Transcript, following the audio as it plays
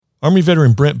Army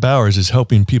veteran Brent Bowers is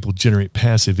helping people generate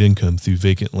passive income through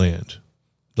vacant land.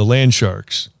 The Land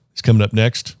Sharks is coming up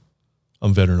next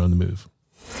on Veteran on the Move.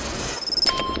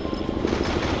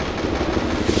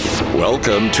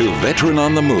 Welcome to Veteran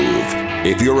on the Move.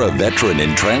 If you're a veteran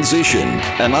in transition,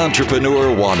 an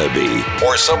entrepreneur wannabe,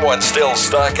 or someone still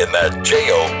stuck in that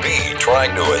JOB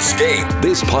trying to escape,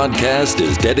 this podcast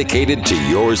is dedicated to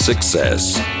your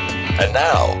success. And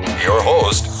now, your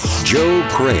host, Joe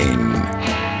Crane.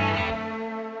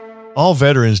 All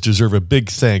veterans deserve a big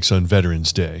thanks on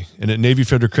Veterans Day. And at Navy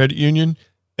Federal Credit Union,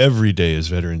 every day is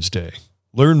Veterans Day.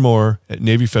 Learn more at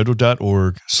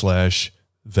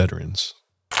NavyFederal.org/veterans.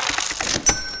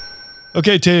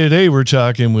 Okay, today we're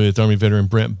talking with Army veteran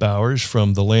Brent Bowers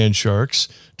from the Land Sharks,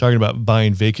 talking about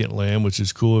buying vacant land, which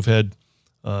is cool. I've had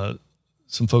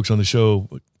some folks on the show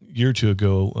a year or two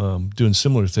ago doing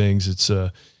similar things. It's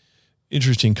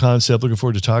interesting concept. Looking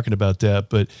forward to talking about that.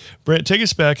 But Brent, take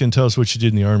us back and tell us what you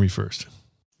did in the Army first.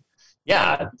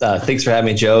 Yeah. Thanks for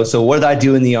having me, Joe. So what did I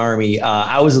do in the Army?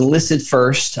 I was enlisted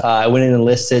first. I went in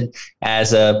enlisted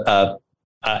as a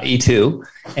E2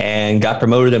 and got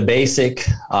promoted in basic,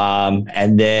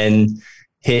 and then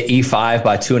hit E5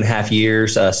 by 2.5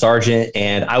 years, sergeant.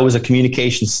 And I was a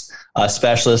communications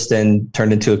specialist and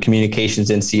turned into a communications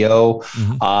NCO.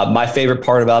 Mm-hmm. My favorite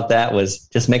part about that was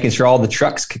just making sure all the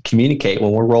trucks could communicate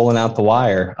when we're rolling out the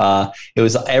wire. It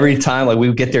was every time, like we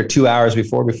would get there 2 hours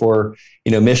before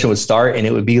mission would start, and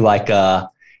it would be like my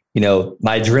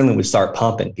adrenaline would start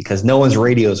pumping because no one's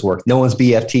radios worked, no one's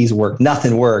BFTs worked,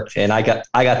 nothing worked, and I got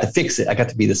to fix it. I got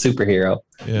to be the superhero.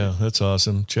 Yeah, that's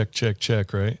awesome. Check,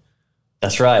 right?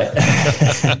 That's right.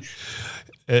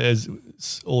 As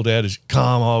old adage,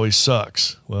 calm always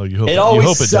sucks. Well, you hope it always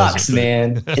hope it sucks,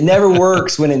 man. It never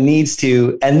works when it needs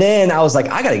to. And then I was like,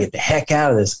 I got to get the heck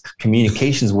out of this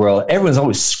communications world. Everyone's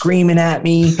always screaming at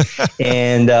me.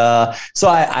 And so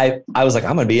I was like,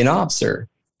 I'm going to be an officer.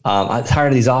 I'm tired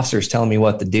of these officers telling me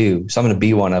what to do. So I'm going to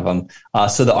be one of them.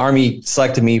 So the Army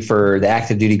selected me for the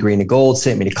active duty green and gold,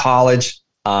 sent me to college.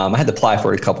 I had to apply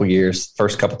for it a couple of years.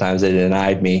 First couple of times they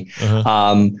denied me.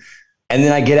 Uh-huh. And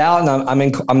then I get out and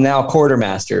I'm now a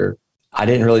quartermaster. I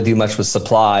didn't really do much with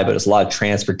supply, but it's a lot of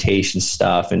transportation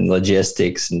stuff and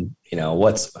logistics and,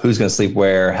 who's going to sleep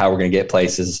where, how we're going to get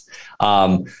places.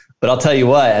 But I'll tell you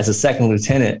what, as a second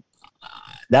lieutenant,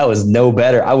 that was no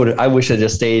better. I wish I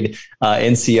just stayed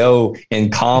NCO in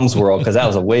comms world, because that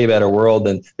was a way better world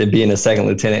than being a second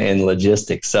lieutenant in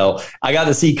logistics. So I got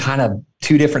to see kind of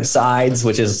two different sides,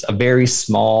 which is a very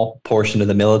small portion of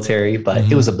the military, but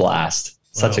It was a blast.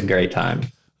 Such a great time.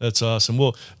 That's awesome.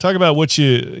 Well, talk about what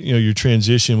your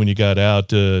transition when you got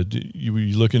out. Were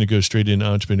you looking to go straight into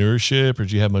entrepreneurship, or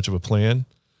did you have much of a plan?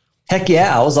 Heck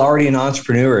yeah, I was already an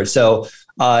entrepreneur. So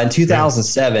in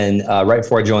 2007, right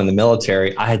before I joined the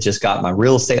military, I had just got my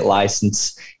real estate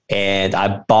license and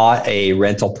I bought a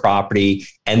rental property.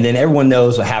 And then everyone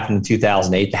knows what happened in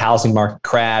 2008. The housing market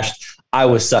crashed. I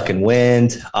was sucking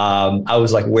wind. I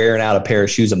was like wearing out a pair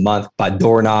of shoes a month by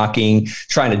door knocking,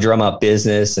 trying to drum up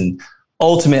business. And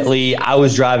ultimately, I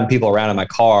was driving people around in my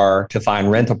car to find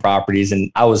rental properties.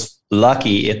 And I was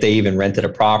lucky if they even rented a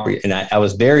property. And I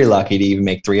was very lucky to even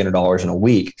make $300 in a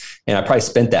week. And I probably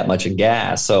spent that much in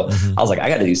gas. So I was like, I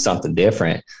got to do something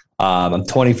different. I'm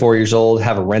 24 years old,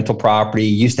 have a rental property,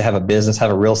 used to have a business,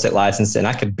 have a real estate license, and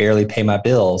I could barely pay my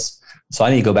bills. So I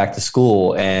need to go back to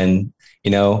school and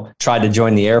tried to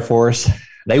join the Air Force.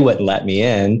 They wouldn't let me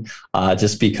in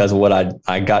just because of what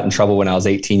I got in trouble when I was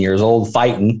 18 years old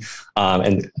fighting.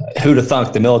 And who'd have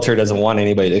thunk the military doesn't want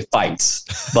anybody that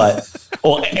fights, but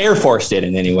Air Force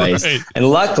didn't anyways. Right. And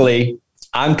luckily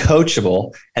I'm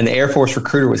coachable, and the Air Force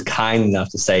recruiter was kind enough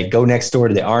to say, go next door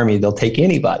to the Army. They'll take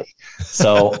anybody.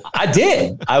 So I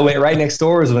did. I went right next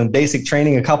door. I was in basic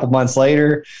training a couple months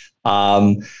later.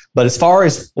 But as far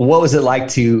as what was it like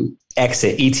to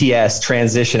exit, ETS,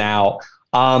 transition out,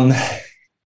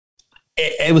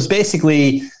 it was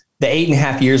basically the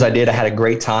 8.5 years I did. I had a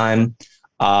great time.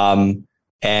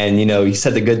 And, you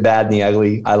said the good, bad, and the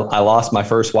ugly. I lost my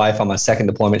first wife on my second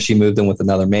deployment. She moved in with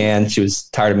another man. She was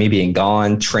tired of me being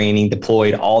gone, training,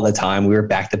 deployed all the time. We were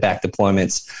back-to-back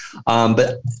deployments.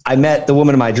 But I met the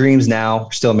woman of my dreams now.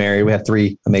 We're still married. We have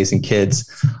 3 amazing kids.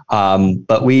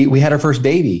 But we had our first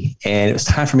baby, and it was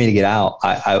time for me to get out.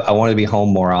 I wanted to be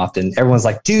home more often. Everyone's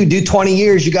like, dude, do 20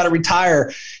 years. You got to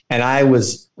retire. And I'm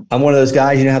one of those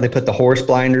guys, how they put the horse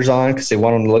blinders on because they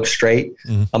want them to look straight.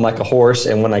 Mm-hmm. I'm like a horse.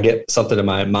 And when I get something in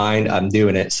my mind, I'm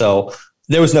doing it. So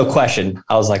there was no question.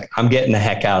 I was like, I'm getting the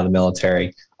heck out of the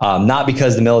military. Not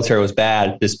because the military was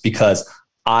bad, just because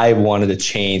I wanted to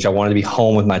change. I wanted to be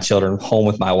home with my children, home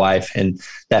with my wife. And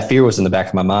that fear was in the back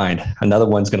of my mind. Another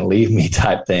one's going to leave me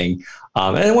type thing.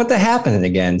 And I didn't want that happening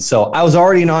again. So I was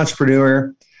already an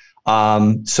entrepreneur.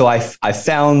 So I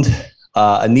found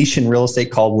a niche in real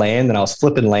estate called land, and I was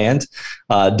flipping land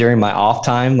during my off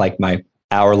time, like my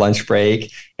hour lunch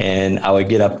break. And I would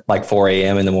get up like 4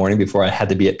 a.m. in the morning before I had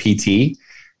to be at PT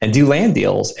and do land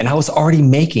deals. And I was already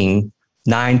making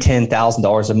 $9,000,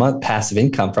 $10,000 a month passive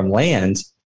income from land.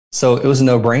 So it was a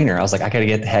no-brainer. I was like, I got to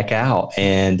get the heck out.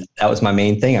 And that was my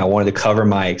main thing. I wanted to cover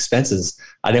my expenses.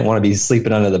 I didn't want to be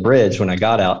sleeping under the bridge when I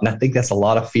got out. And I think that's a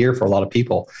lot of fear for a lot of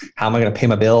people. How am I going to pay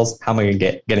my bills? How am I going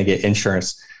to get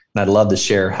insurance? And I'd love to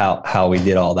share how we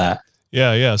did all that.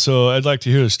 Yeah. So I'd like to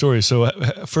hear the story. So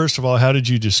first of all, how did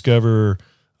you discover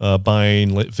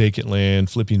buying vacant land,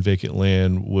 flipping vacant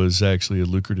land was actually a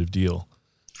lucrative deal?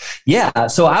 Yeah.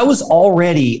 So I was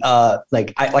already,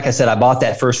 like I said, I bought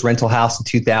that first rental house in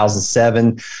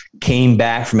 2007, came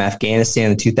back from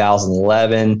Afghanistan in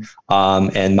 2011.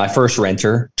 And my first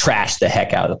renter trashed the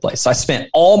heck out of the place. So I spent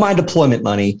all my deployment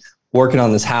money working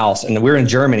on this house, and we were in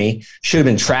Germany, should have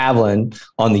been traveling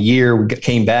on the year. We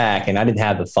came back and I didn't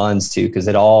have the funds to, because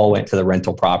it all went to the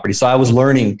rental property. So I was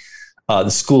learning the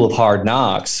school of hard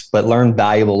knocks, but learned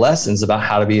valuable lessons about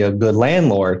how to be a good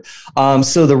landlord.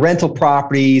 So the rental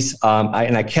properties, when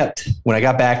I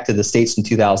got back to the States in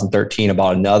 2013, I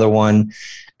bought another one,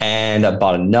 and I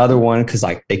bought another one because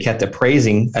they kept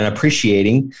appraising and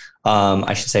appreciating,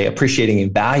 appreciating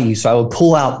in value. So I would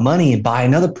pull out money and buy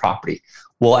another property.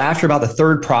 Well, after about the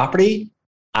third property,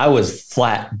 I was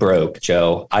flat broke,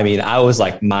 Joe. I mean, I was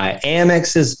like, my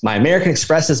Amexes, my American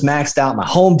Express is maxed out, my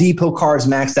Home Depot card is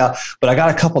maxed out, but I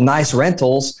got a couple nice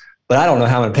rentals, but I don't know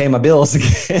how I'm going to pay my bills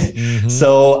again. Mm-hmm.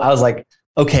 So I was like,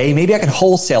 okay, maybe I can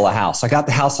wholesale a house. I got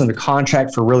the house under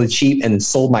contract for really cheap and then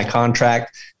sold my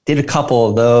contract. Did a couple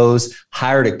of those,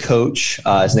 hired a coach.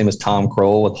 His name was Tom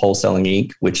Kroll with Wholesaling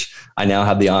Inc., which I now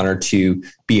have the honor to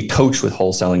be a coach with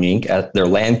Wholesaling Inc., at their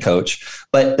land coach.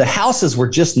 But the houses were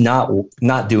just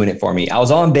not doing it for me. I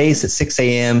was on base at 6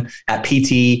 a.m. at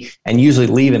PT and usually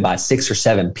leaving by 6 or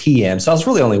 7 p.m. So I was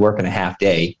really only working a half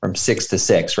day from 6 to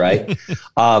 6, right?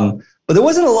 But there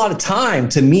wasn't a lot of time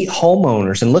to meet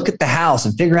homeowners and look at the house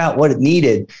and figure out what it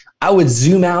needed. I would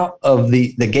zoom out of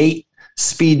the gate,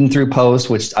 speeding through post,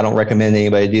 which I don't recommend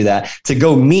anybody do that, to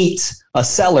go meet a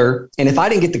seller. And if I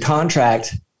didn't get the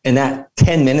contract in that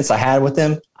 10 minutes I had with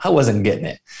them, I wasn't getting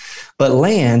it. But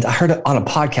land, I heard it on a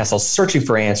podcast. I was searching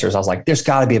for answers. I was like, there's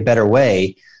got to be a better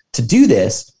way to do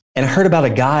this. And I heard about a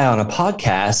guy on a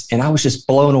podcast and I was just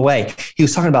blown away. He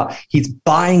was talking about he's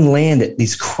buying land at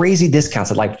these crazy discounts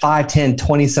at like 5, 10,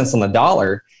 20 cents on the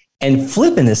dollar, and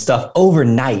flipping this stuff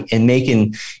overnight and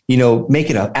making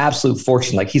an absolute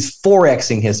fortune. Like he's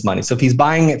 4Xing his money. So if he's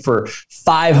buying it for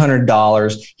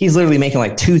 $500, he's literally making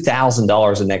like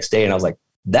 $2,000 the next day. And I was like,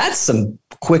 that's some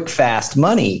quick, fast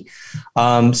money.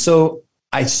 So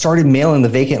I started mailing the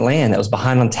vacant land that was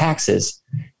behind on taxes.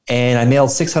 And I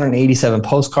mailed 687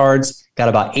 postcards, got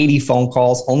about 80 phone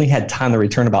calls, only had time to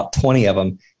return about 20 of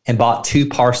them, and bought 2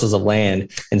 parcels of land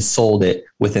and sold it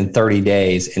within 30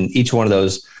 days. And each one of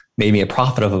those made me a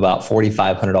profit of about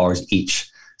 $4,500 each.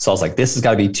 So I was like, this has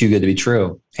got to be too good to be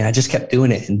true. And I just kept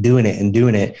doing it and doing it and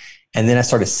doing it. And then I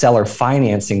started seller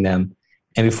financing them.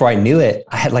 And before I knew it,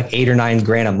 I had like $8 or $9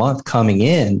 grand a month coming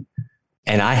in.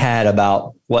 And I had and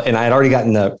I had already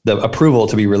gotten the approval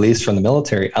to be released from the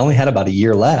military. I only had about a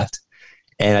year left,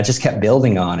 and I just kept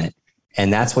building on it.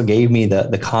 And that's what gave me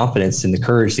the confidence and the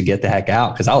courage to get the heck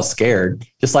out, because I was scared,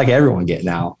 just like everyone getting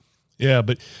out. Yeah,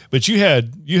 but you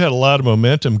had a lot of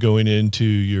momentum going into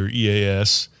your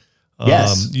EAS.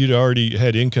 Yes. You'd already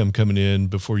had income coming in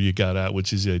before you got out,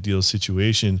 which is the ideal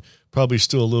situation. Probably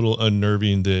still a little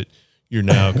unnerving that you're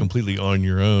now completely on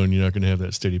your own. You're not going to have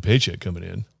that steady paycheck coming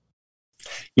in.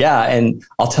 Yeah. And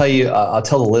I'll tell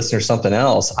the listener something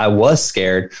else. I was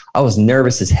scared. I was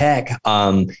nervous as heck,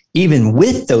 even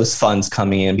with those funds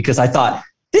coming in, because I thought,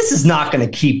 this is not going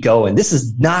to keep going. This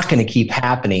is not going to keep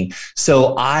happening.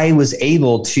 So I was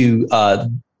able to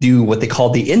do what they call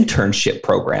the internship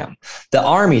program. The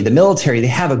Army, the military, they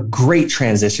have a great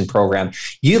transition program.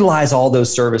 Utilize all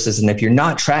those services. And if you're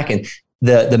not tracking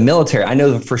the military, I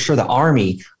know for sure the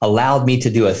Army allowed me to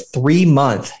do a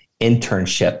 3-month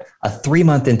internship.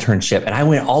 And I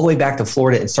went all the way back to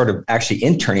Florida and started actually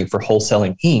interning for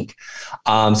Wholesaling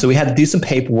Inc. So we had to do some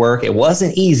paperwork. It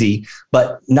wasn't easy,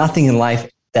 but nothing in life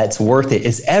that's worth it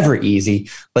is ever easy.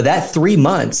 But that 3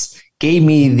 months gave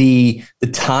me the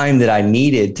time that I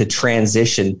needed to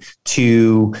transition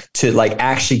to like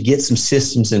actually get some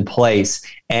systems in place.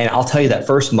 And I'll tell you, that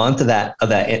first month of that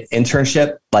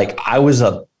internship, like I was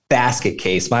a basket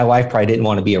case. My wife probably didn't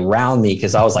want to be around me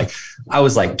because I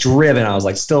was like driven. I was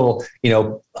like still,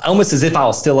 almost as if I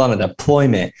was still on a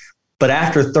deployment. But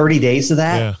after 30 days of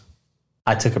that,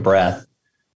 I took a breath.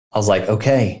 I was like,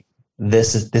 okay,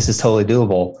 this is totally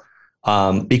doable.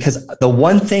 Because the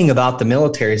one thing about the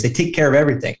military is they take care of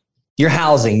everything. Your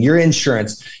housing, your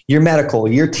insurance, your medical,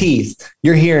 your teeth,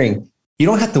 your hearing. You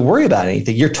don't have to worry about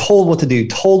anything. You're told what to do,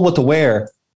 told what to wear.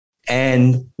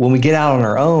 And when we get out on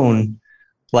our own,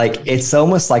 like it's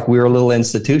almost like we were a little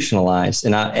institutionalized.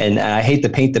 And I hate to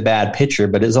paint the bad picture,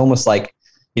 but it's almost like,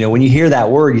 when you hear that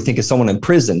word, you think of someone in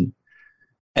prison.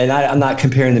 And I'm not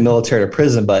comparing the military to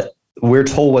prison, but we're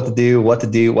told what to do,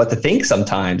 what to think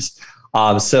sometimes.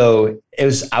 So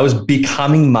I was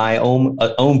becoming my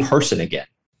own person again.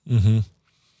 Mm-hmm.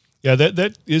 Yeah,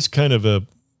 that is kind of a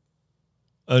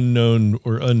unknown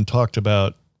or untalked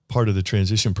about part of the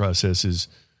transition process, is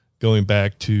going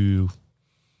back to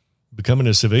becoming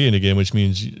a civilian again, which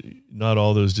means not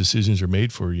all those decisions are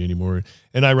made for you anymore.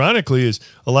 And ironically, is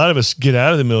a lot of us get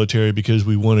out of the military because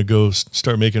we want to go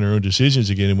start making our own decisions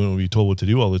again and we want to be told what to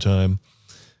do all the time.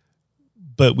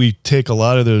 But we take a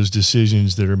lot of those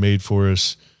decisions that are made for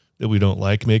us that we don't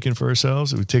like making for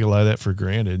ourselves. We take a lot of that for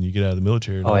granted, and you get out of the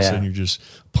military and all of a sudden you're just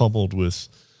pummeled with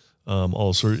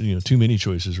all sorts, too many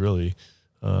choices really.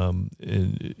 And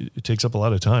it takes up a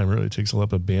lot of time, really. It takes a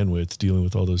lot of bandwidth dealing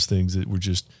with all those things that were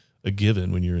just a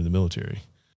given when you're in the military.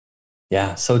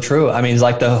 Yeah, so true. I mean, it's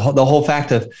like the whole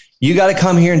fact of you got to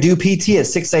come here and do PT at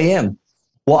 6 a.m.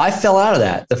 Well, I fell out of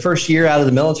that. The first year out of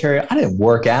the military, I didn't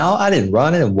work out. I didn't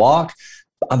run, I didn't walk.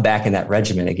 I'm back in that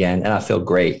regiment again, and I feel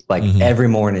great. Like every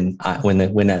morning when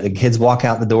the kids walk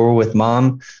out the door with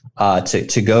mom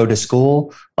to go to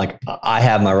school, like I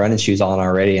have my running shoes on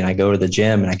already, and I go to the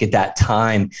gym and I get that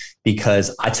time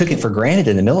because I took it for granted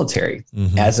in the military.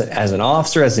 As an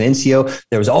officer, as an NCO,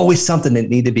 there was always something that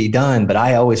needed to be done, but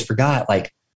I always forgot,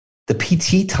 like the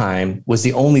PT time was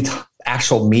the only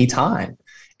actual me time.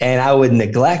 And I would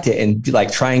neglect it and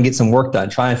like try and get some work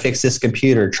done, try and fix this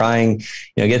computer,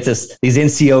 get these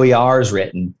NCOERs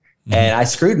written. And I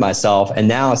screwed myself. And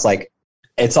now it's like,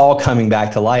 it's all coming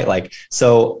back to light. Like,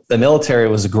 so the military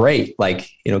was great. Like,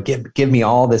 give me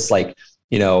all this, like,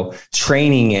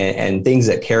 training and things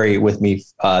that carry with me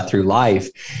through life.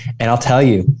 And I'll tell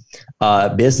you,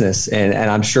 business. And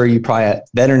I'm sure you probably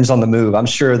Veterans on the Move. I'm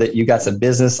sure that you got some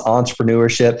business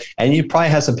entrepreneurship, and you probably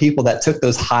have some people that took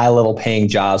those high level paying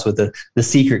jobs with the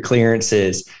secret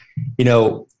clearances.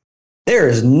 There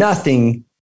is nothing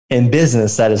in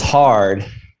business that is hard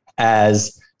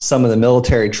as some of the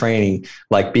military training,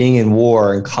 like being in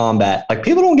war and combat. Like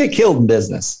people don't get killed in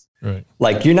business. Right.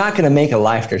 Like you're not going to make a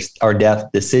life or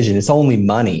death decision. It's only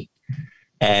money.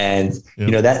 And,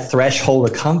 that threshold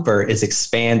of comfort is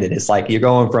expanded. It's like you're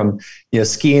going from,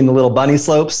 skiing the little bunny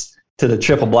slopes to the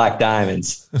triple black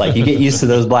diamonds. Like you get used to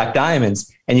those black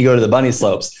diamonds and you go to the bunny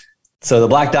slopes. So the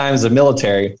black diamonds are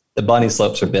military, the bunny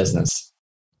slopes are business.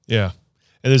 Yeah.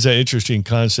 And there's that interesting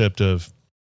concept of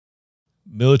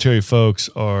military folks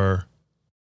are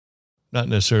not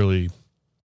necessarily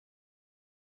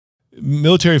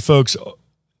military folks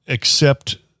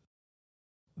accept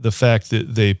the fact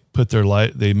that they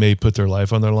may put their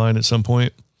life on their line at some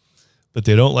point, but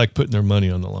they don't like putting their money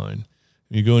on the line.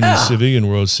 When you go into the civilian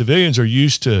world, civilians are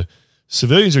used to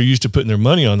putting their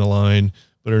money on the line,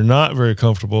 but are not very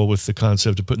comfortable with the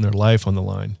concept of putting their life on the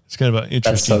line. It's kind of an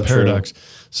interesting paradox. True.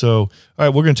 So, all right,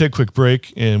 we're going to take a quick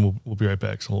break and we'll be right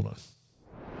back. So hold on.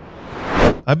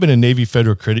 I've been a Navy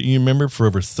Federal Credit Union member for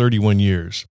over 31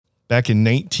 years. Back in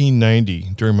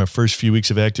 1990, during my first few weeks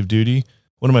of active duty,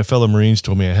 one of my fellow Marines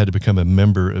told me I had to become a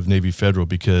member of Navy Federal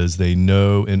because they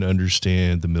know and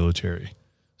understand the military.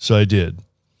 So I did.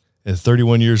 And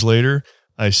 31 years later,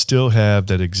 I still have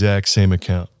that exact same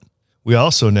account. We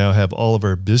also now have all of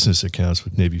our business accounts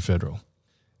with Navy Federal.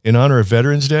 In honor of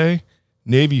Veterans Day,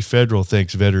 Navy Federal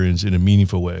thanks veterans in a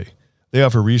meaningful way. They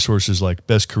offer resources like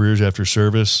Best Careers After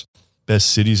Service,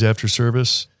 Best Cities After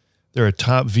Service. They're a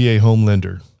top VA home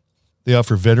lender. They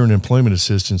offer veteran employment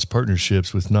assistance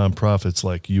partnerships with nonprofits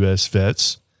like U.S.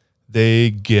 Vets. They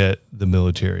get the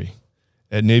military.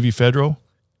 At Navy Federal,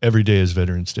 every day is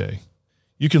Veterans Day.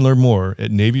 You can learn more at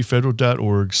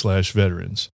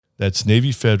NavyFederal.org/veterans. That's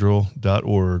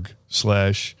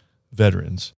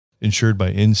NavyFederal.org/veterans. Insured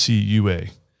by NCUA,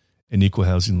 an equal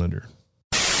housing lender.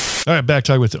 All right, back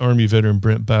talking with the Army veteran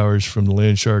Brent Bowers from the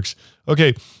Land Sharks.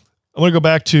 Okay, I want to go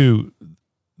back to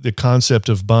the concept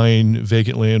of buying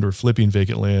vacant land or flipping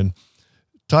vacant land.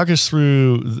 talk us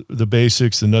through the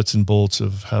basics, the nuts and bolts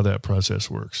of how that process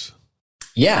works.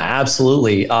 Yeah,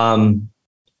 absolutely.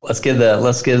 Let's give the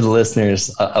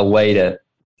listeners a way to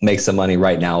make some money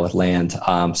right now with land.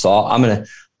 So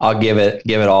I'll give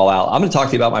it all out. I'm going to talk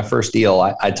to you about my first deal.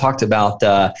 I talked about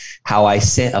how I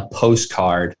sent a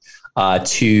postcard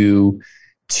to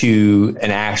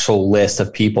an actual list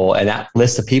of people, and that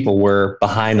list of people were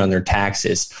behind on their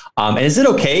taxes. And is it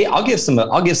okay? I'll give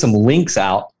some links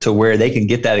out to where they can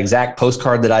get that exact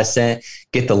postcard that I sent,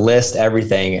 get the list,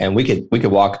 everything, and we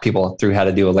could walk people through how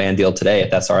to do a land deal today,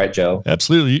 if that's all right, Joe.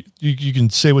 Absolutely. You can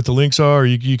say what the links are, or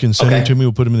you can send it to me.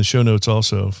 We'll put them in the show notes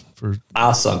also.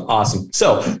 Awesome.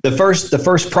 So the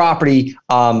first property,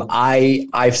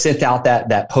 I've sent out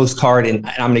that postcard, and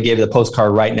I'm going to give you the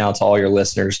postcard right now to all your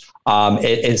listeners.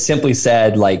 It simply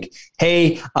said like,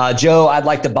 hey, Joe, I'd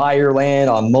like to buy your land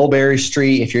on Mulberry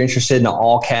Street. If you're interested in an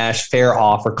all cash fair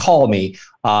offer, call me.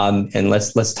 And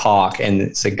let's talk. And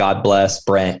it's a God bless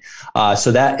Brent.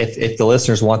 So that if the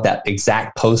listeners want that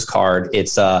exact postcard,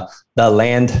 it's the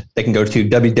land. They can go to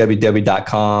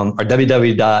www.com or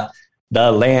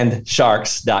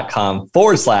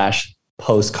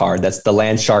www.thelandsharks.com/postcard. That's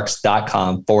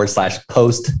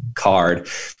thelandsharks.com/postcard.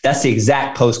 That's the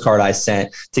exact postcard I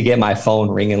sent to get my phone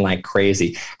ringing like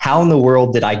crazy. How in the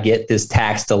world did I get this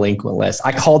tax delinquent list?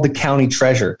 I called the county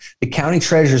treasurer. The county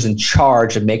treasurer is in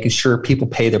charge of making sure people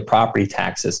pay their property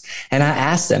taxes. And I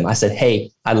asked them, I said, hey,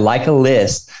 I'd like a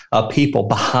list of people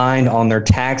behind on their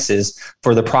taxes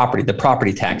for the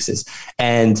property taxes.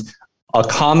 And a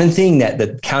common thing that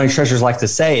the county treasurers like to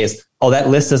say is, oh, that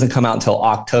list doesn't come out until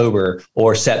October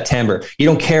or September. You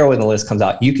don't care when the list comes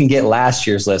out. You can get last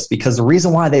year's list, because the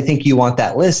reason why they think you want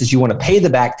that list is you want to pay the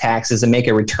back taxes and make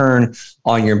a return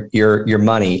on your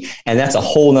money. And that's a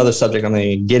whole nother subject. I'm going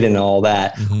to get into all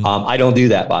that. Mm-hmm. I don't do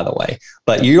that, by the way.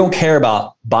 But you don't care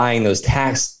about buying those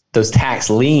tax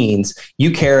liens.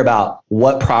 You care about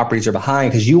what properties are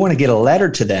behind, because you want to get a letter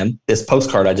to them, this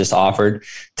postcard I just offered,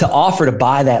 to offer to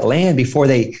buy that land before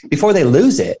they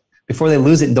lose it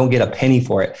and don't get a penny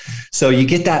for it. So you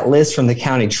get that list from the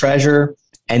county treasurer,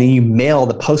 and then you mail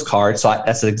the postcard. So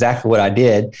that's exactly what I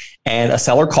did. And a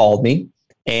seller called me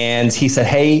and he said,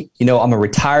 hey, I'm a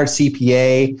retired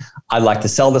CPA. I'd like to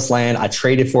sell this land. I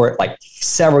traded for it like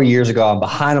several years ago. I'm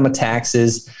behind on my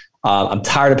taxes. I'm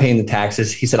tired of paying the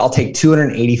taxes. He said, I'll take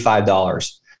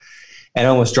 $285. And I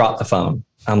almost dropped the phone.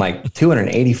 I'm like,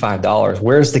 $285.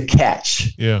 Where's the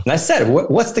catch? Yeah. And I said,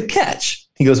 what's the catch?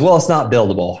 He goes, well, it's not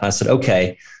buildable. And I said,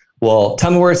 okay, well, tell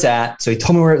me where it's at. So he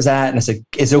told me where it was at. And I said,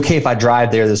 is it okay if I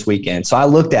drive there this weekend? So I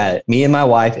looked at it, me and my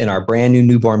wife and our brand new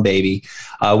newborn baby.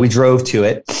 We drove to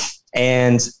it,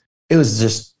 and it was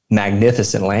just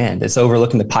magnificent land. It's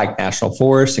overlooking the Pike National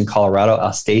Forest in Colorado. I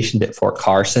was stationed at Fort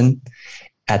Carson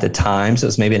at the time. So it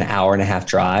was maybe an hour and a half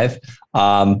drive.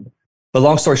 But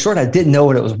long story short, I didn't know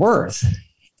what it was worth,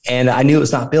 and I knew it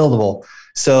was not buildable.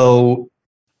 So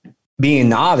being a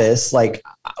novice, like,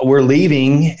 we're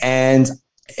leaving, and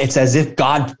it's as if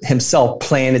God himself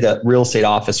planted a real estate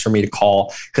office for me to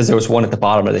call, because there was one at the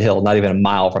bottom of the hill, not even a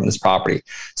mile from this property.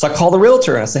 So I called the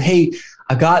realtor and I said, hey,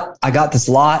 I got this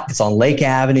lot. It's on Lake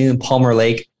Avenue in Palmer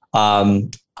Lake.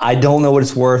 I don't know what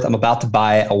it's worth. I'm about to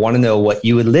buy it. I want to know what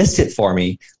you would list it for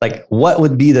me. Like, what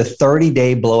would be the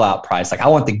 30-day blowout price? Like, I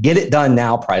want the get it done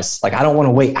now price. Like, I don't want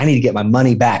to wait. I need to get my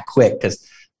money back quick, because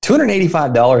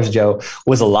 $285, Joe,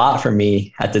 was a lot for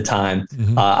me at the time.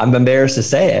 Mm-hmm. I'm embarrassed to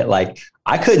say it. Like,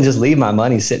 I couldn't just leave my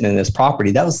money sitting in this property.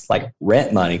 That was like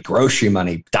rent money, grocery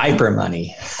money, diaper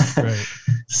money. Right.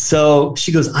 So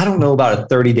she goes, I don't know about a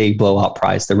 30-day blowout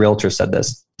price. The realtor said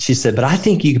this. She said, but I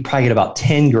think you could probably get about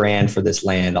 10 grand for this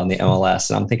land on the MLS.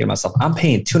 And I'm thinking to myself, I'm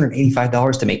paying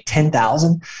 $285 to make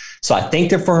 10,000. So I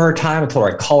thanked her for her time. I told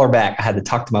her I'd call her back. I had to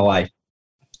talk to my wife.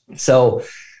 So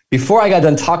before I got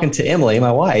done talking to Emily,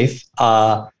 my wife,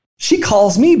 she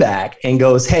calls me back and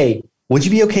goes, hey, would you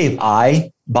be okay if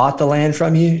I bought the land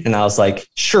from you? And I was like,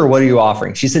 sure. What are you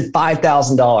offering? She said,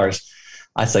 $5,000.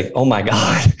 I was like, oh my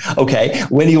God. Okay.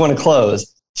 When do you want to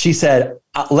close? She said,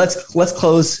 let's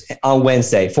close on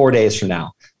Wednesday, 4 days from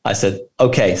now. I said,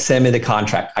 okay, send me the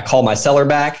contract. I called my seller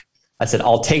back. I said,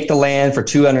 I'll take the land for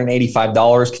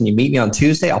 $285. Can you meet me on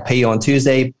Tuesday? I'll pay you on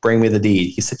Tuesday. Bring me the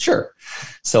deed. He said, sure.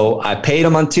 So I paid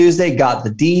him on Tuesday, got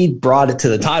the deed, brought it to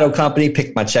the title company,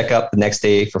 picked my check up the next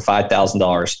day for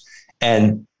 $5,000.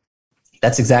 And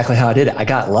that's exactly how I did it. I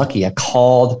got lucky. I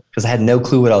called because I had no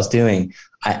clue what I was doing.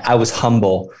 I was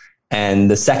humble.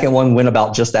 And the second one went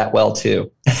about just that well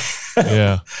too.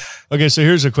 Yeah. Okay. So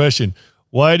here's a question.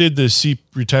 Why did the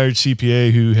retired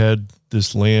CPA who had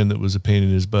this land that was a pain in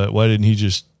his butt, why didn't he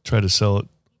just try to sell it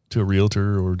to a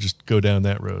realtor or just go down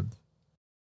that road?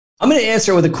 I'm going to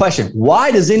answer it with a question.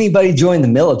 Why does anybody join the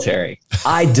military?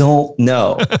 I don't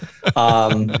know.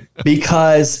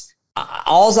 Because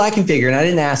all I can figure, and I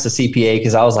didn't ask the CPA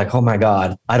because I was like, oh my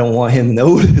God, I don't want him to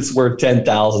know it's worth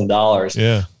 $10,000.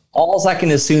 Yeah. All I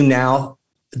can assume now,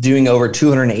 doing over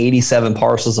 287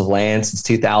 parcels of land since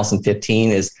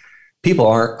 2015, is people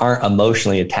aren't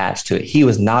emotionally attached to it. He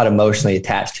was not emotionally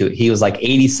attached to it. He was like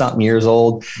 80 something years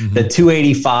old. Mm-hmm. The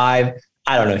 285,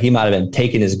 I don't know. He might've been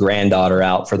taking his granddaughter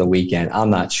out for the weekend. I'm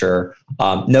not sure.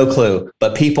 No clue,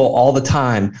 but people all the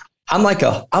time, I'm like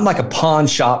a pawn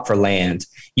shop for land.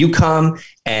 You come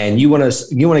and you want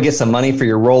to get some money for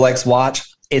your Rolex watch.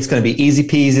 It's going to be easy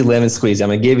peasy, lemon squeezy. I'm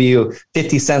going to give you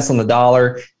 50 cents on the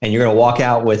dollar and you're going to walk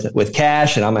out with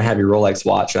cash, and I'm going to have your Rolex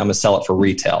watch and I'm going to sell it for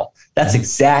retail. That's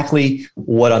exactly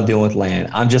what I'm doing with land.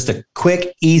 I'm just a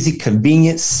quick, easy,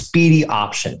 convenient, speedy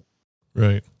option.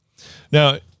 Right.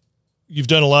 Now, you've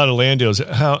done a lot of land deals.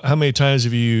 How many times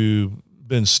have you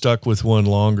been stuck with one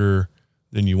longer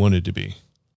than you wanted to be?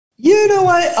 You know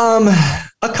what?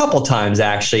 A couple times,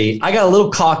 actually. I got a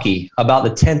little cocky about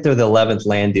the 10th or the 11th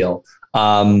land deal.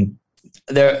 I'll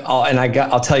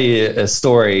tell you a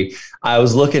story. I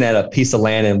was looking at a piece of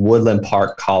land in Woodland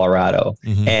Park, Colorado.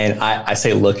 Mm-hmm. And I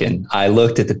say looking. I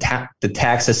looked at the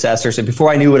tax assessors. And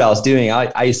before I knew what I was doing,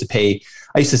 I used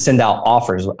to send out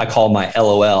offers. I call my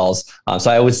LOLs. So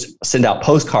I would send out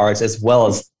postcards as well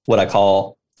as what I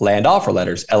call land offer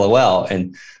letters, LOL.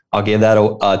 And I'll give that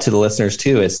to the listeners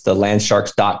too. It's the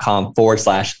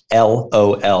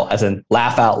landsharks.com/LOL, as in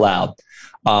laugh out loud.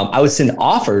 I would send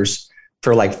offers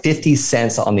for like 50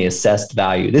 cents on the assessed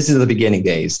value. This is the beginning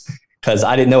days because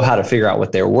I didn't know how to figure out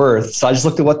what they're worth. So I just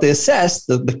looked at what they assessed.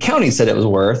 The county said it was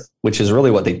worth, which is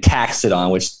really what they taxed it on,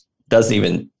 which doesn't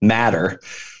even matter.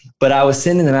 But I was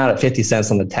sending them out at 50 cents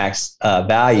on the tax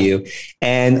value,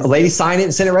 and a lady signed it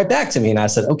and sent it right back to me. And I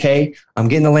said, okay, I'm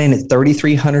getting the land at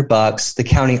 $3,300. The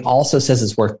county also says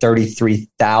it's worth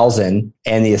 $33,000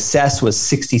 and the assess was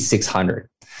 $6,600.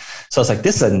 So I was like,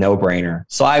 this is a no brainer.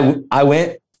 So I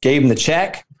went, gave them the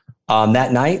check.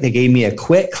 That night, they gave me a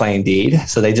quit claim deed.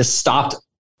 So they just stopped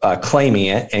claiming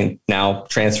it and now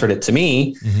transferred it to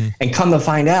me. Mm-hmm. And come to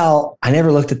find out, I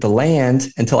never looked at the land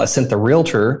until I sent the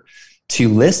realtor to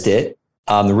list it.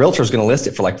 The realtor is going to list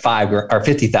it for like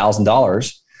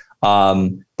 $50,000.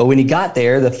 But when he got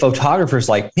there, the photographer's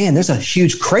like, man, there's a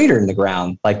huge crater in the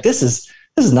ground. Like this is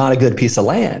not a good piece of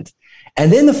land. And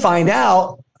then to find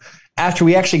out, after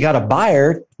we actually got a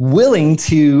buyer willing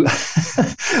to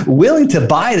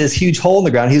buy this huge hole in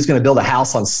the ground, he was going to build a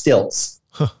house on stilts.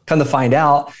 Huh. Come to find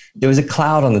out, there was a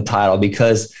cloud on the title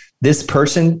because this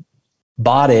person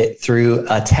bought it through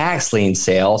a tax lien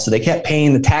sale. So they kept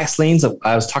paying the tax liens that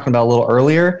I was talking about a little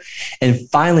earlier. And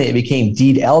finally, it became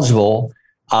deed eligible.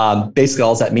 Basically,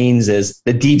 all that means is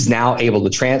the deed's now able to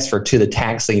transfer to the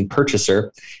tax lien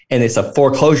purchaser. And it's a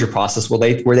foreclosure process where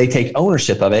they take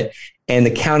ownership of it. And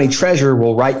the county treasurer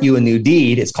will write you a new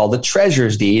deed. It's called the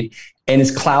treasurer's deed, and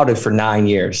it's clouded for 9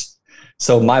 years.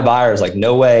 So my buyer is like,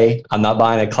 no way, I'm not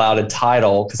buying a clouded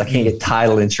title because I can't get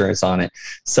title insurance on it.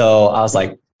 So I was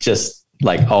like,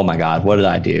 oh my God, what did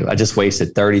I do? I just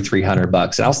wasted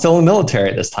 $3,300 and I was still in the military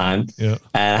at this time. Yeah.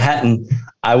 And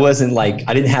I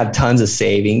didn't have tons of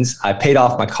savings. I paid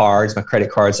off my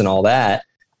credit cards and all that.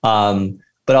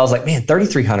 But I was like, man,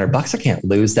 $3,300, I can't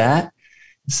lose that.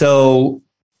 So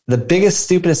the biggest,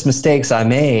 stupidest mistakes I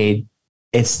made,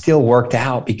 it still worked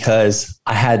out because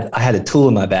I had a tool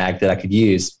in my bag that I could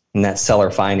use, and that's seller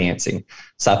financing.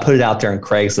 So I put it out there on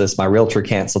Craigslist. My realtor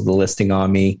canceled the listing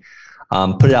on me.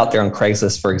 Put it out there on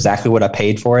Craigslist for exactly what I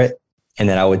paid for it. And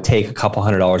then I would take a couple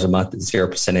 $100s a month at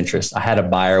 0% interest. I had a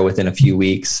buyer within a few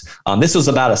weeks. This was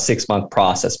about a 6-month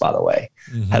process, by the way.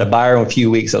 Mm-hmm. Had a buyer in a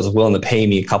few weeks that was willing to pay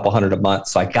me a couple $100 a month.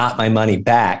 So I got my money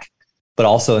back, but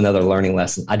also another learning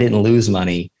lesson. I didn't lose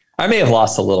money. I may have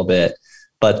lost a little bit,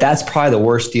 but that's probably the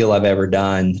worst deal I've ever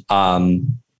done,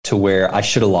 to where I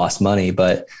should have lost money,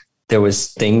 but there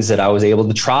was things that I was able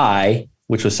to try,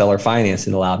 which was seller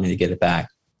financing, allowed me to get it back.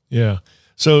 Yeah.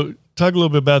 So talk a little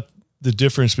bit about the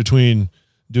difference between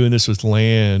doing this with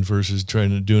land versus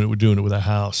doing it with a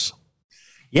house.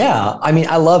 Yeah. I mean,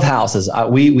 I love houses.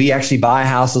 We actually buy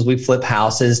houses. We flip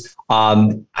houses.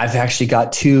 I've actually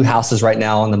got 2 houses right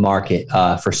now on the market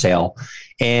for sale,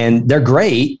 and they're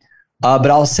great.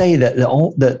 But I'll say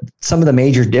that some of the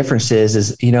major differences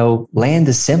is, land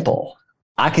is simple.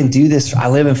 I can do this. I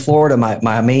live in Florida.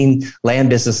 My main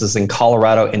land business is in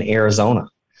Colorado and Arizona.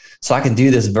 So I can do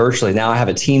this virtually. Now I have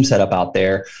a team set up out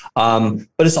there. But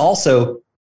it's also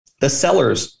the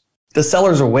sellers. The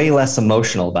sellers are way less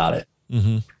emotional about it.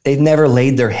 Mm-hmm. They've never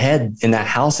laid their head in that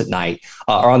house at night,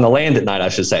 or on the land at night, I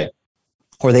should say.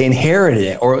 or they inherited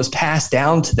it, or it was passed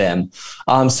down to them.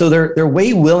 So they're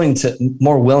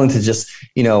more willing to just,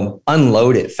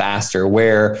 unload it faster.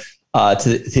 Where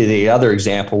to the other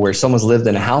example, where someone's lived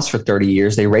in a house for 30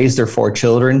 years, they raised their 4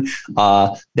 children,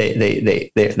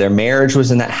 their marriage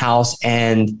was in that house,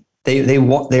 and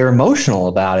they're emotional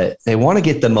about it. They want to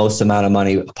get the most amount of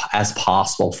money as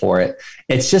possible for it.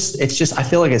 It's just, I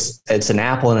feel like it's an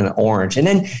apple and an orange. And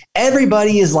then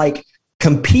everybody is like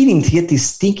competing to get these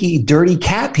stinky, dirty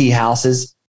cat pee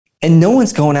houses, and no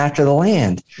one's going after the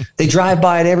land. They drive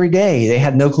by it every day. They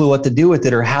have no clue what to do with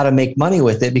it or how to make money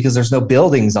with it, because there's no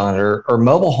buildings on it, or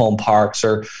mobile home parks,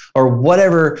 or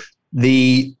whatever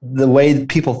the way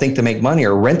people think to make money,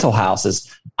 or rental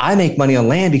houses. I make money on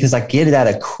land because I get it at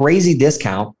a crazy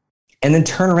discount and then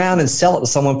turn around and sell it to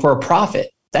someone for a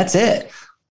profit. That's it.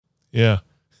 Yeah.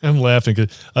 I'm laughing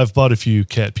because I've bought a few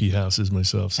cat pee houses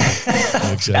myself. So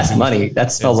exactly. That's money.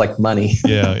 That smells like money.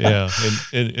 Yeah.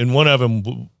 And one of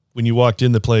them, when you walked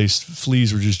in the place,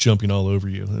 fleas were just jumping all over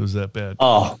you. It was that bad.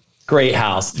 Oh, great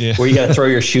house where you got to throw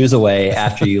your shoes away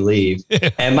after you leave.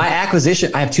 And I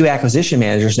have 2 acquisition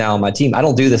managers now on my team. I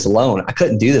don't do this alone. I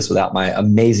couldn't do this without my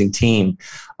amazing team.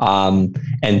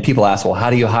 And people ask, well, how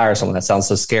do you hire someone? That sounds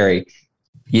so scary.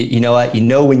 You know what? You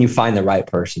know when you find the right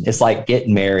person. It's like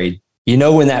getting married. You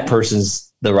know when that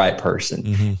person's the right person.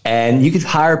 Mm-hmm. And you could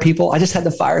hire people. I just had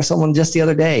to fire someone just the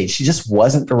other day. She just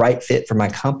wasn't the right fit for my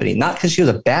company. Not because she was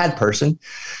a bad person,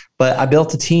 but I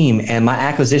built a team, and my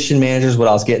acquisition managers, what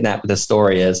I was getting at with this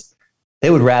story is they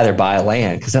would rather buy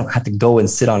land because they don't have to go and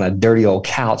sit on a dirty old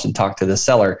couch and talk to the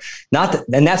seller.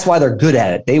 And that's why they're good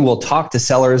at it. They will talk to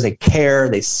sellers. They care,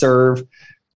 they serve,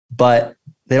 but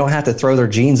they don't have to throw their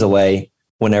jeans away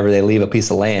whenever they leave a piece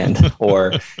of land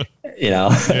or, get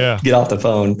off the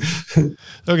phone.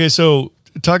 Okay. So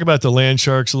talk about the Land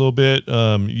Sharks a little bit.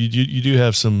 You do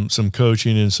have some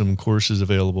coaching and some courses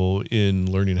available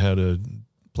in learning how to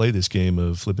play this game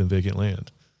of flipping vacant land.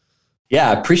 Yeah,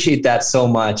 I appreciate that so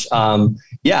much.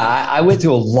 I went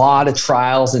through a lot of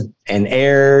trials and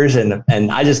errors, and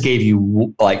I just gave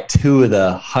you like 2 of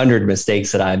the 100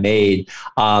 mistakes that I made.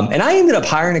 And I ended up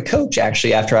hiring a coach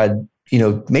actually after I'd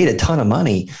made a ton of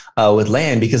money with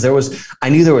land, because I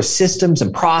knew there were systems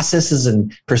and processes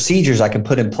and procedures I could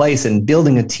put in place, and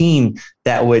building a team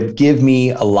that would give me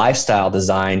a lifestyle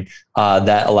design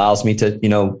that allows me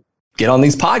to, get on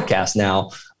these podcasts now.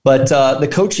 But the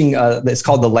coaching, it's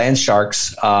called the Land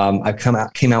Sharks. I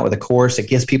came out with a course that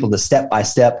gives people the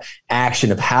step-by-step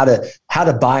action of how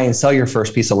to buy and sell your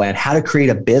first piece of land, how to create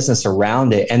a business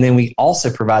around it. And then we also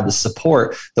provide the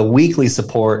support, the weekly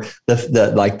support,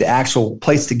 the actual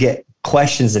place to get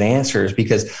questions and answers,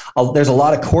 because there's a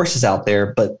lot of courses out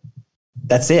there, but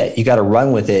that's it. You got to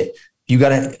run with it. You got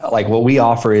to, like, what we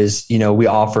offer is, we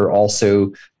offer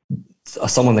also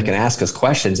someone that can ask us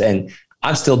questions. And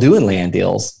I'm still doing land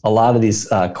deals. A lot of these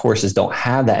courses don't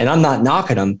have that, and I'm not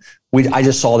knocking them. I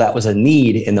just saw that was a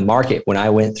need in the market when I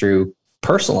went through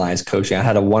personalized coaching. I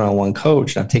had a one-on-one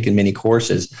coach, and I've taken many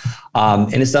courses,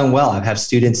 and it's done well. I have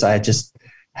students. I just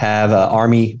have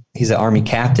he's an Army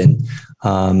captain,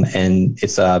 and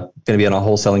it's going to be on a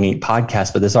Wholesaling Inc.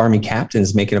 podcast. But this Army captain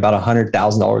is making about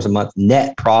 $100,000 a month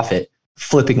net profit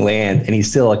flipping land, and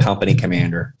he's still a company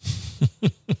commander.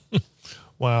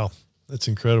 Wow, that's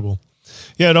incredible.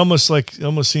 Yeah, it almost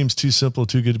seems too simple,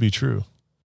 too good to be true.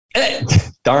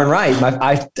 Darn right.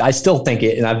 I still think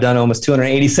it, and I've done almost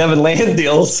 287 land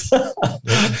deals.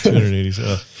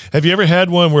 280. Have you ever had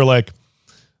one where like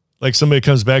somebody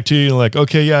comes back to you and like,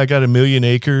 okay, yeah, I got 1 million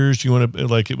acres. Do you want to,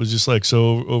 like, it was just like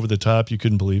so over the top you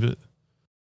couldn't believe it?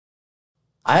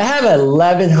 I have a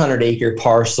 1,100 acre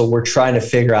parcel we're trying to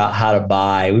figure out how to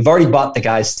buy. We've already bought the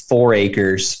guy's 4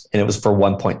 acres, and it was for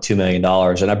 $1.2 million.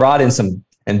 And I brought in some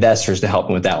investors to help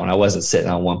me with that one. I wasn't sitting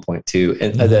on 1.2.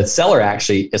 And the seller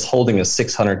actually is holding a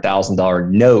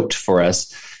 $600,000 note for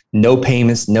us. No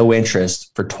payments, no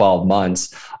interest for 12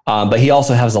 months. But he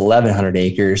also has 1,100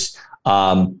 acres.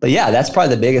 But yeah, that's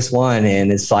probably the biggest one.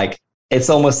 And it's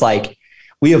almost like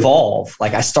we evolve.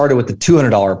 Like I started with the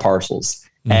 $200 parcels.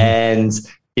 Mm-hmm. And,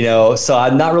 so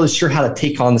I'm not really sure how to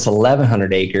take on this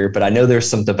 1,100 acre, but I know there's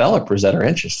some developers that are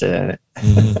interested in it.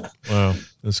 Mm-hmm. Wow.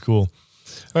 That's cool.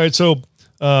 All right. So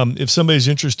if somebody's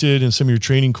interested in some of your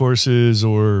training courses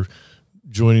or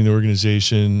joining the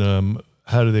organization,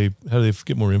 how do they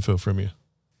get more info from you?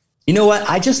 You know what?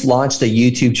 I just launched a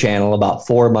YouTube channel about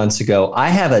 4 months ago. I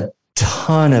have a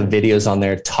ton of videos on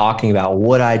there talking about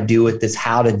what I do with this,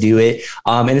 how to do it.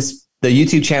 And the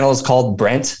YouTube channel is called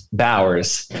Brent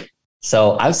Bowers.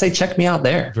 So I would say check me out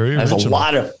there. There's a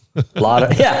lot of,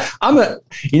 yeah. I'm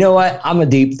a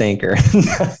deep thinker.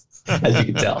 as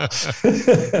you can tell.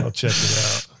 I'll check it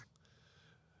out.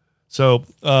 So,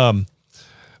 all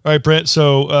right, Brent.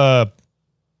 So,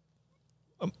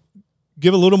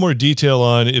 give a little more detail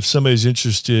on if somebody's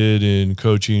interested in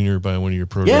coaching or buying one of your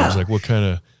programs. Like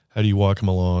how do you walk them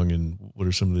along, and what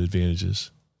are some of the advantages?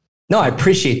 No, I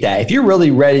appreciate that. If you're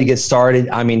really ready to get started,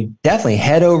 I mean, definitely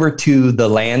head over to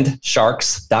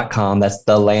thelandsharks.com. That's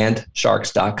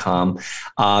thelandsharks.com.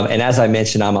 And as I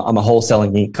mentioned, I'm a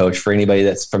Wholesaling Inc. coach. For anybody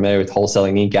that's familiar with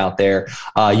Wholesaling Inc. out there,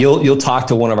 you'll talk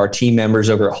to one of our team members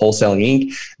over at Wholesaling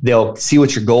Inc. They'll see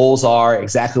what your goals are,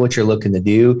 exactly what you're looking to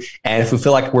do. And if we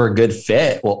feel like we're a good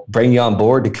fit, we'll bring you on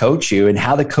board to coach you. And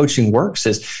how the coaching works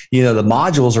is, the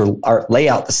modules are lay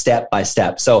out the step by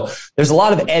step. So there's a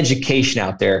lot of education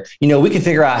out there. We can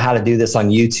figure out how to do this on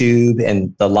YouTube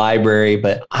and the library,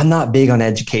 but I'm not big on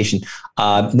education.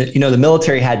 The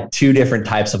military had two different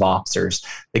types of officers,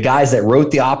 the guys that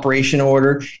wrote the operation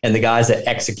order and the guys that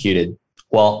executed.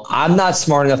 Well, I'm not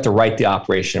smart enough to write the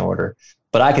operation order,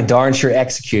 but I could darn sure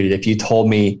execute it. If you told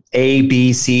me A,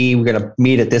 B, C, we're going to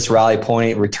meet at this rally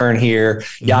point, return here,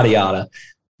 yada, yada.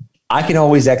 I can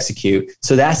always execute.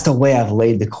 So that's the way I've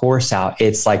laid the course out.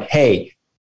 It's like, hey,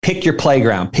 pick your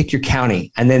playground, pick your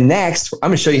county. And then next, I'm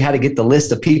going to show you how to get the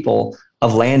list of people,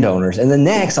 of landowners. And then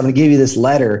next, I'm going to give you this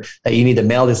letter that you need to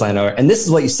mail this landowner. And this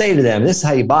is what you say to them. This is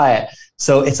how you buy it.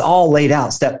 So it's all laid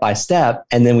out step by step.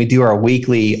 And then we do our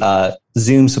weekly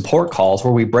Zoom support calls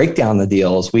where we break down the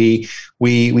deals. We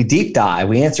deep dive,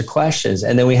 we answer questions.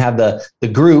 And then we have the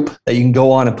group that you can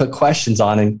go on and put questions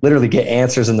on and literally get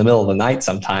answers in the middle of the night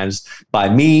sometimes by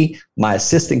me, my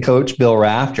assistant coach, Bill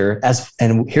Rafter.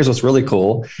 And here's what's really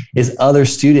cool is other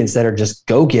students that are just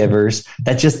go-givers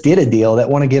that just did a deal that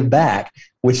want to give back,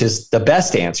 which is the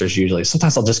best answers usually.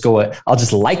 Sometimes I'll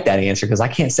just like that answer because I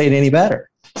can't say it any better.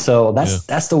 So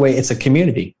that's the way. It's a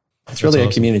community. It's really awesome.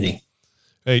 A community.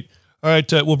 Hey, all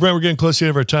right. Well, Brent, we're getting close to the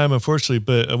end of our time, unfortunately,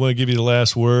 but I want to give you the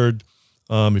last word.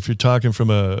 If you're talking from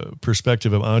a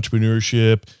perspective of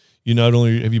entrepreneurship, you not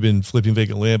only have you been flipping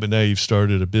vacant land, but now you've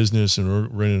started a business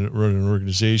and running an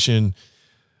organization.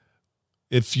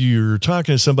 If you're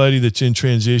talking to somebody that's in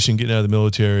transition, getting out of the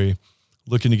military,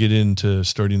 looking to get into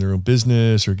starting their own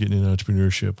business or getting into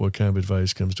entrepreneurship, what kind of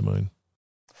advice comes to mind?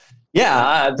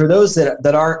 Yeah, for those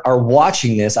that are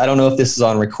watching this, I don't know if this is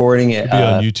on recording. It'll be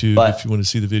on YouTube if you want to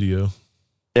see the video.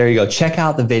 There you go. Check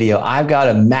out the video. I've got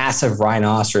a massive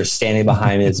rhinoceros standing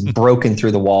behind me. It's broken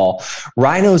through the wall.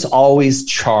 Rhinos always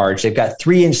charge. They've got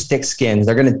 3-inch thick skins.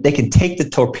 They can take the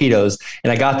torpedoes.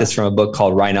 And I got this from a book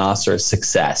called Rhinoceros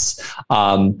Success.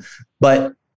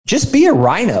 But just be a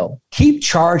rhino. Keep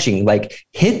charging. Like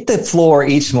hit the floor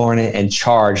each morning and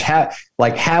charge. Have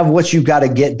what you got to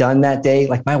get done that day.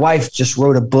 Like my wife just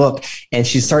wrote a book and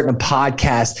she's starting a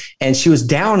podcast and she was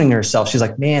downing herself. She's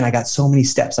like, man, I got so many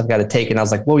steps I've got to take. And I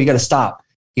was like, well, you got to stop.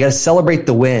 You got to celebrate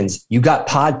the wins. You got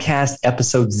podcast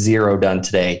episode 0 done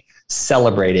today.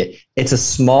 Celebrate it. It's a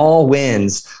small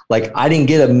wins. Like I didn't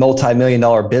get a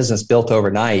multi-million-dollar business built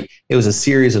overnight. It was a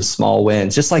series of small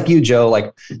wins. Just like you, Joe,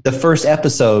 like the first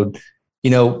episode,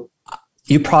 you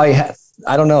probably have,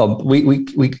 I don't know. We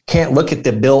can't look at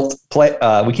the built play.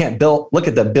 We can't look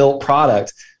at the built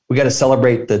product. We got to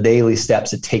celebrate the daily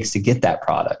steps it takes to get that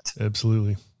product.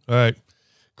 Absolutely. All right.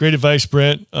 Great advice,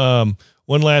 Brent. One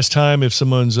last time, if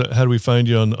someone's, how do we find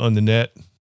you on the net?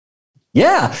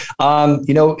 Yeah.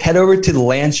 Head over to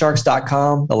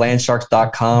thelandsharks.com,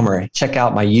 or check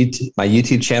out my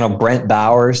YouTube channel, Brent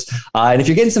Bowers. And if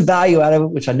you're getting some value out of it,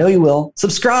 which I know you will,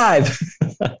 subscribe.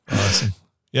 Awesome.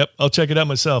 Yep. I'll check it out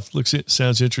myself.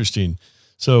 Sounds interesting.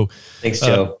 So thanks,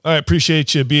 Joe. All right.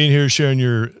 Appreciate you being here, sharing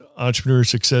your entrepreneur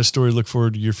success story. Look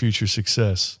forward to your future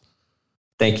success.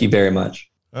 Thank you very much.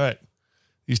 All right.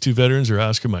 These two veterans are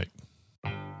Oscar Mike.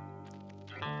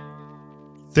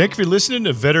 Thank you for listening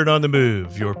to Veteran on the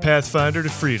Move, your pathfinder to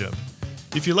freedom.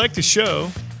 If you like the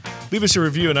show, leave us a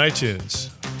review on iTunes.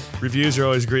 Reviews are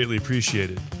always greatly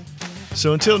appreciated.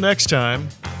 So until next time,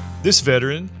 this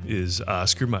veteran is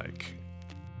Oscar Mike.